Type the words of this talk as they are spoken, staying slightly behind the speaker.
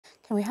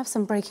We have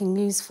some breaking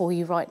news for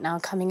you right now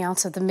coming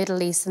out of the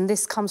Middle East, and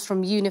this comes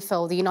from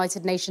UNIFIL, the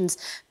United Nations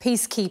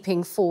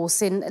peacekeeping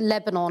force in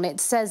Lebanon.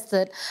 It says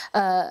that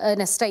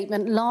in a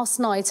statement last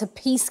night, a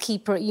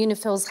peacekeeper at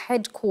UNIFIL's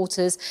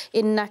headquarters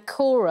in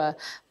Naqoura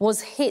was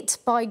hit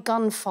by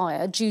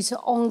gunfire due to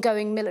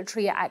ongoing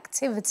military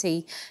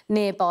activity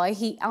nearby.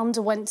 He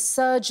underwent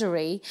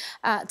surgery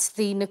at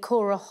the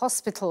Naqoura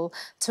hospital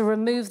to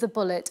remove the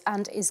bullet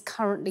and is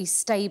currently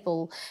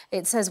stable.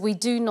 It says we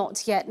do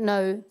not yet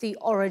know the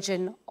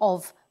origin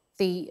of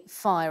the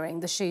firing,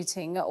 the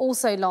shooting.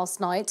 Also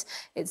last night,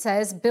 it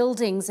says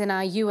buildings in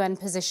our UN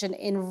position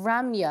in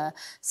Ramya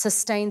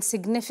sustained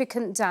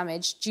significant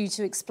damage due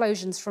to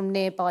explosions from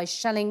nearby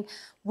shelling.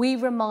 We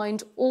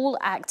remind all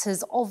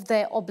actors of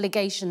their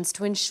obligations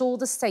to ensure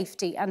the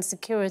safety and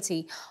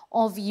security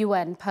of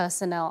UN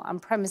personnel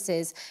and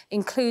premises,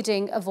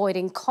 including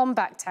avoiding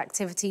combat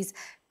activities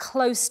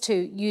close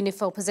to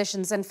UNIFIL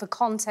positions. And for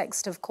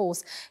context, of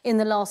course, in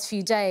the last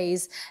few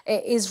days,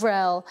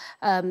 Israel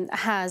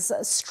has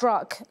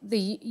struck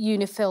the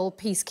UNIFIL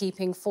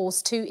peacekeeping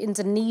force. 2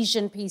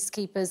 Indonesian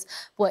peacekeepers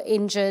were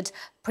injured.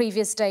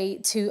 Previous day,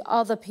 2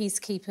 other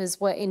peacekeepers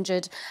were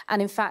injured.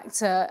 And in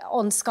fact,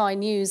 on Sky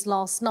News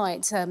last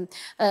night,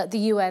 the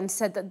UN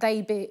said that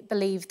they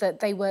believe that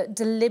they were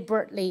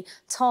deliberately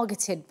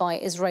targeted by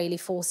Israeli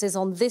forces.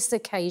 On this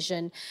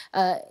occasion,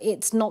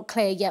 it's not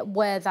clear yet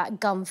where that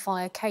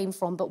gunfire came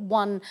from, but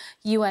 1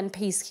 UN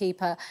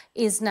peacekeeper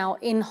is now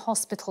in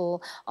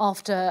hospital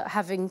after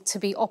having to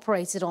be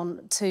operated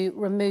on to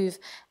remove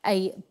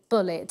a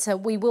bullet.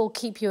 We will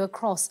keep you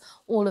across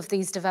all of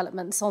these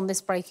developments on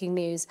this breaking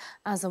news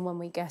as and when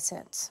we get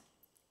it.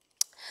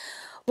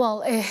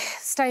 Well,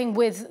 staying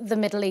with the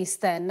Middle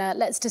East then,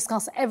 let's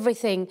discuss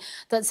everything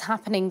that's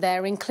happening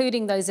there,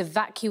 including those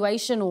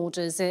evacuation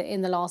orders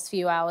in the last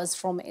few hours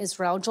from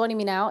Israel. Joining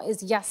me now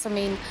is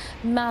Yassamine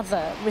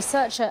Mathe,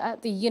 researcher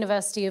at the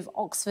University of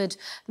Oxford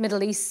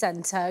Middle East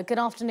Centre. Good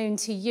afternoon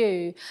to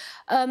you.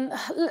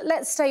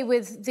 Let's stay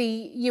with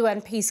the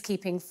UN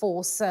peacekeeping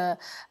force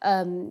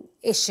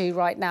issue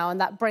right now and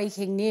that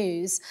breaking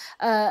news.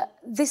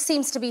 This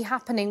seems to be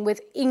happening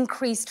with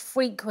increased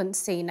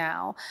frequency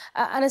now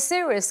and a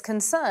serious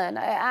concern.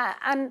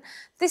 And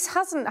this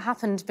hasn't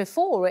happened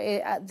before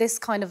at this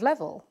kind of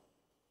level.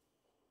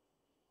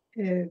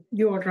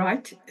 You're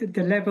right.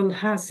 The level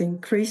has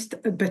increased,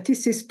 but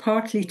this is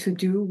partly to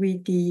do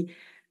with the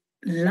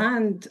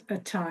land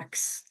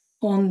attacks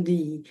on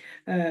the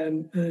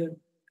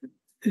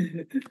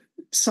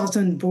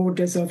southern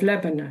borders of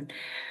Lebanon.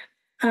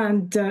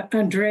 And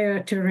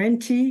Andrea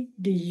Terenti,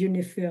 the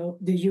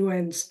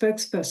UN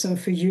spokesperson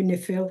for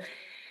UNIFIL,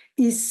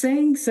 is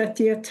saying that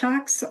the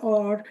attacks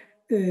are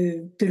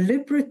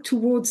deliberate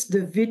towards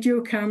the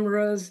video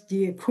cameras,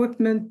 the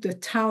equipment, the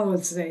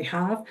towers they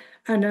have.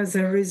 And as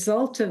a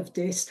result of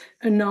this,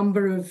 a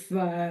number of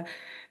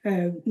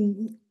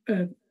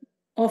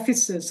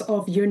officers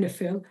of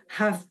UNIFIL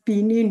have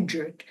been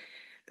injured.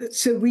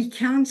 So we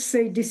can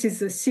say this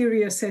is a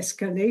serious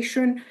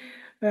escalation,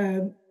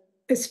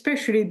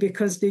 especially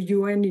because the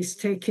UN is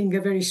taking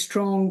a very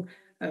strong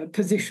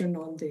position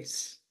on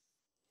this.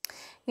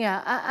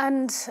 Yeah,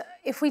 and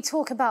if we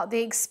talk about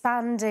the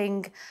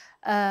expanding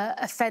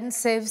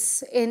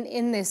offensives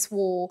in this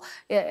war,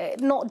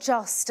 not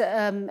just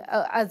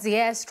as the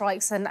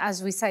airstrikes and,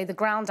 as we say, the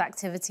ground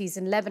activities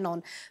in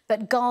Lebanon,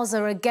 but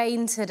Gaza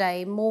again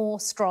today, more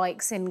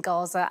strikes in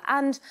Gaza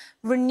and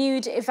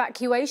renewed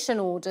evacuation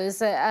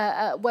orders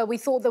where we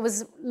thought there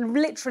was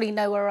literally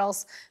nowhere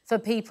else for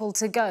people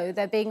to go.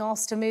 They're being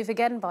asked to move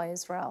again by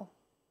Israel.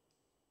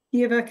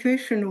 The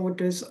evacuation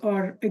orders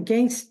are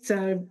against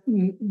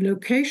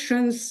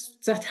locations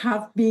that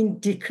had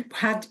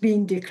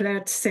been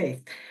declared safe.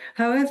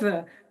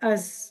 However,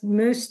 as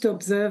most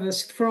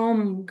observers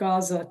from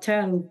Gaza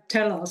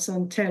tell us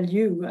and tell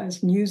you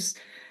as news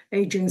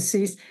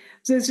agencies,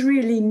 there's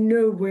really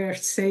nowhere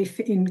safe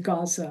in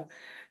Gaza.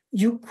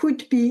 You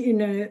could be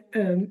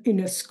in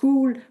a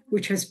school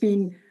which has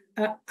been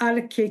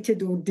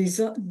allocated or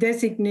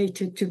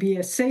designated to be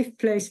a safe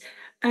place,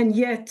 and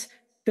yet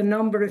the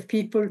number of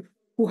people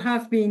who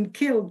have been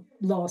killed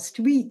last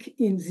week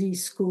in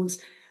these schools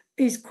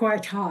is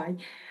quite high.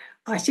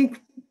 I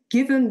think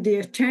given the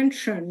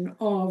attention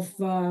of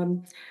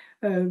the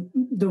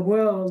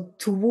world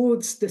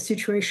towards the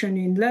situation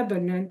in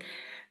Lebanon,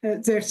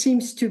 there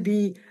seems to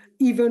be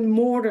even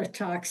more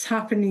attacks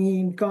happening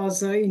in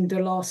Gaza in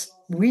the last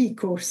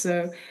week or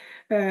so,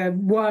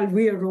 while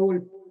we are all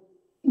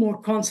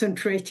more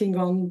concentrating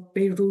on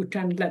Beirut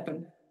and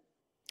Lebanon.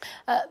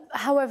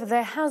 However,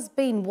 there has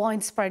been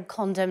widespread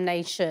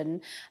condemnation,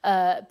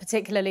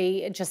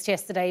 particularly just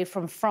yesterday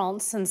from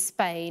France and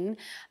Spain,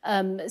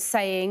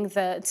 saying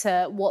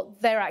that what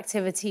their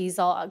activities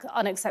are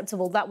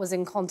unacceptable. That was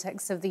in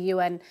context of the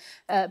UN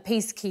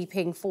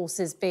peacekeeping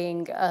forces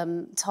being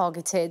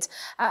targeted.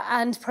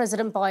 And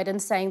President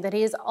Biden saying that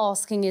he is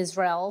asking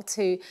Israel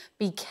to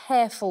be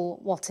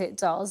careful what it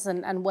does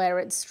and where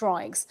it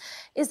strikes.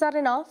 Is that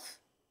enough?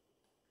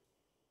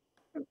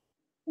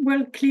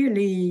 Well,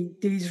 clearly,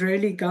 the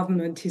Israeli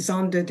government is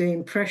under the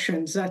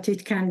impression that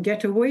it can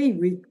get away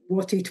with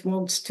what it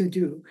wants to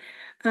do.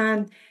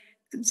 And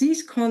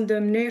these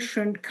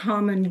condemnations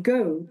come and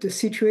go. The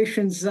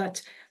situations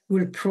that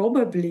will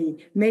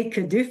probably make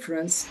a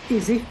difference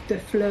is if the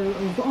flow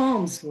of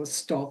arms was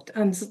stopped.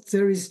 And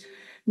there is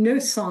no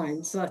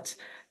signs that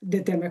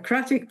the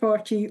Democratic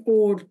Party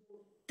or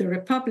the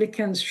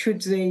Republicans,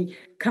 should they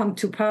come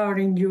to power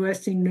in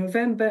US in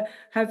November,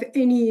 have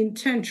any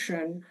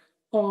intention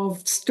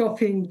of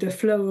stopping the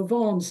flow of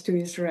arms to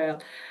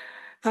Israel.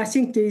 I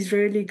think the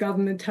Israeli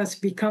government has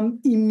become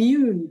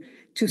immune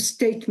to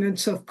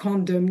statements of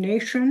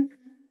condemnation.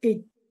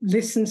 It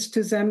listens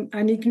to them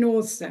and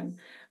ignores them.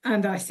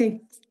 And I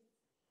think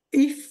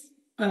if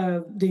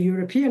the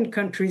European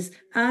countries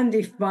and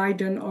if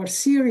Biden are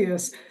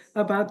serious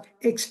about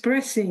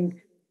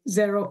expressing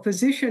their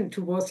opposition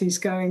to what is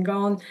going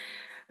on,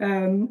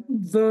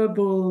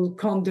 verbal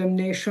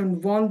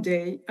condemnation one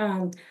day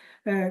and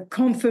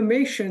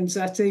confirmations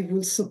that they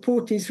will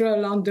support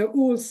Israel under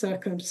all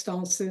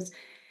circumstances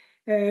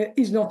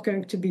is not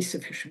going to be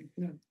sufficient.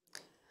 No.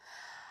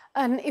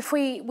 And if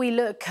we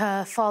look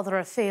farther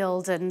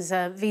afield and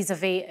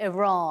vis-a-vis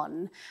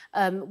Iran,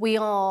 we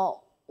are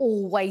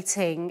all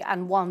waiting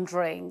and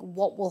wondering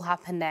what will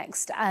happen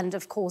next. And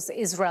of course,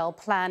 Israel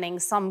planning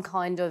some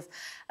kind of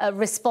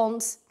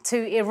response to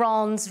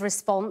Iran's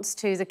response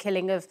to the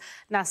killing of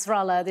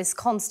Nasrallah, this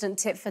constant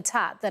tit for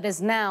tat that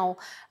is now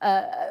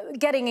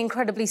getting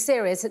incredibly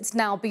serious. It's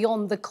now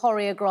beyond the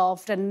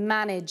choreographed and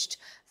managed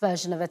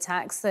version of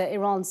attacks that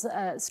Iran's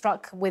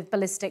struck with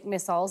ballistic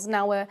missiles.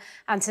 Now we're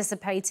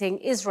anticipating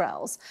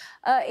Israel's.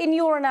 In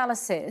your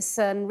analysis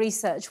and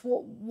research,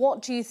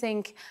 what do you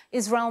think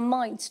Israel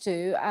might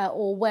do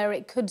or where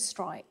it could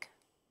strike?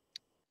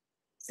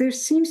 There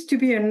seems to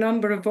be a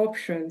number of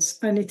options,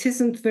 and it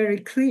isn't very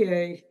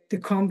clear the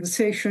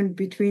conversation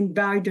between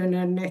Biden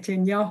and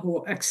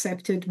Netanyahu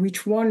accepted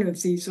which one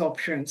of these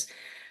options.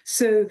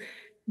 So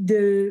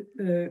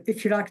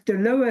if you like, the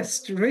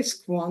lowest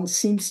risk one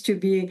seems to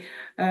be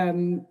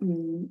air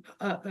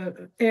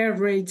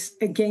raids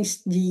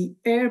against the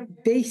air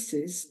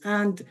bases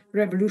and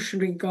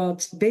Revolutionary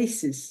Guards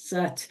bases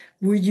that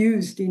were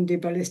used in the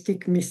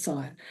ballistic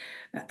missile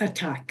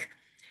attack.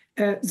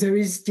 There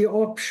is the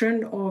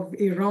option of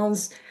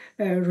Iran's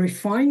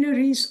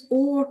refineries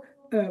or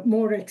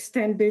more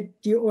extended,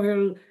 the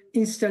oil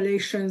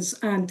installations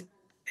and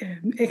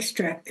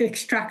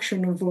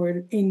extraction of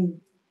oil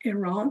in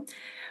Iran.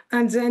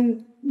 And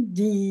then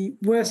the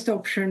worst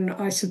option,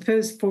 I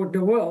suppose, for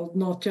the world,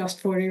 not just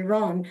for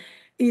Iran,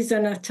 is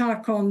an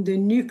attack on the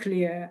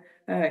nuclear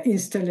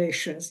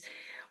installations.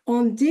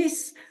 On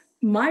this,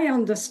 my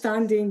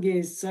understanding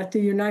is that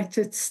the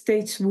United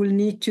States will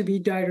need to be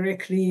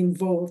directly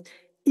involved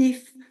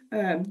if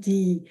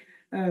the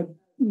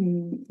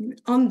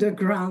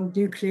underground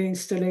nuclear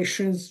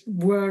installations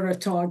were a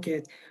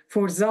target.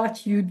 For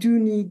that, you do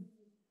need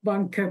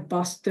bunker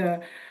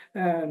buster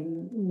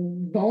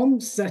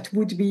bombs that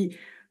would be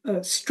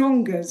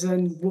stronger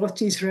than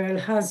what Israel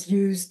has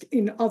used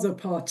in other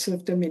parts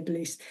of the Middle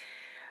East.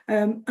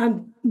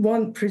 And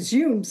one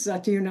presumes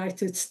that the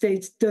United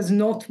States does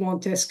not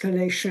want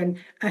escalation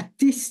at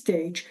this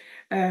stage,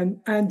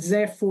 and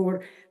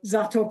therefore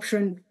that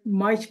option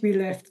might be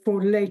left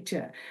for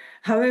later.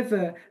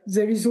 However,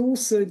 there is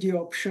also the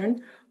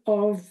option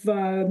of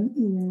a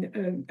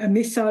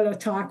missile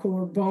attack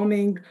or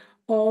bombing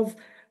of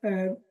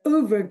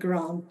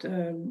overground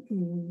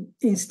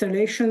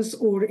installations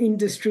or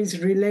industries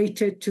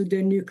related to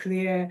the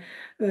nuclear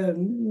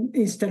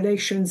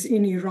installations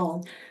in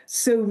Iran.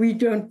 So we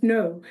don't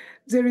know.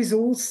 There is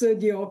also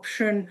the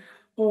option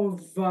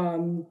of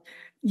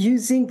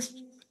using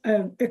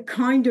a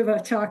kind of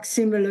attack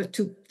similar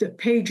to the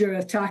pager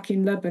attack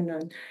in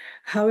Lebanon.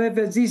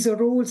 However, these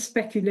are all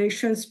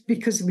speculations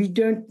because we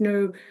don't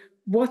know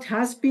what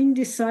has been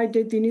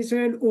decided in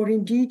Israel, or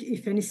indeed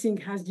if anything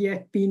has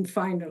yet been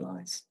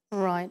finalized.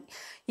 Right.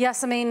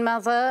 Yassamine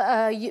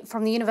Mathe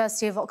from the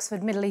University of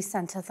Oxford Middle East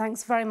Centre,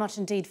 thanks very much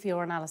indeed for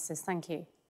your analysis. Thank you.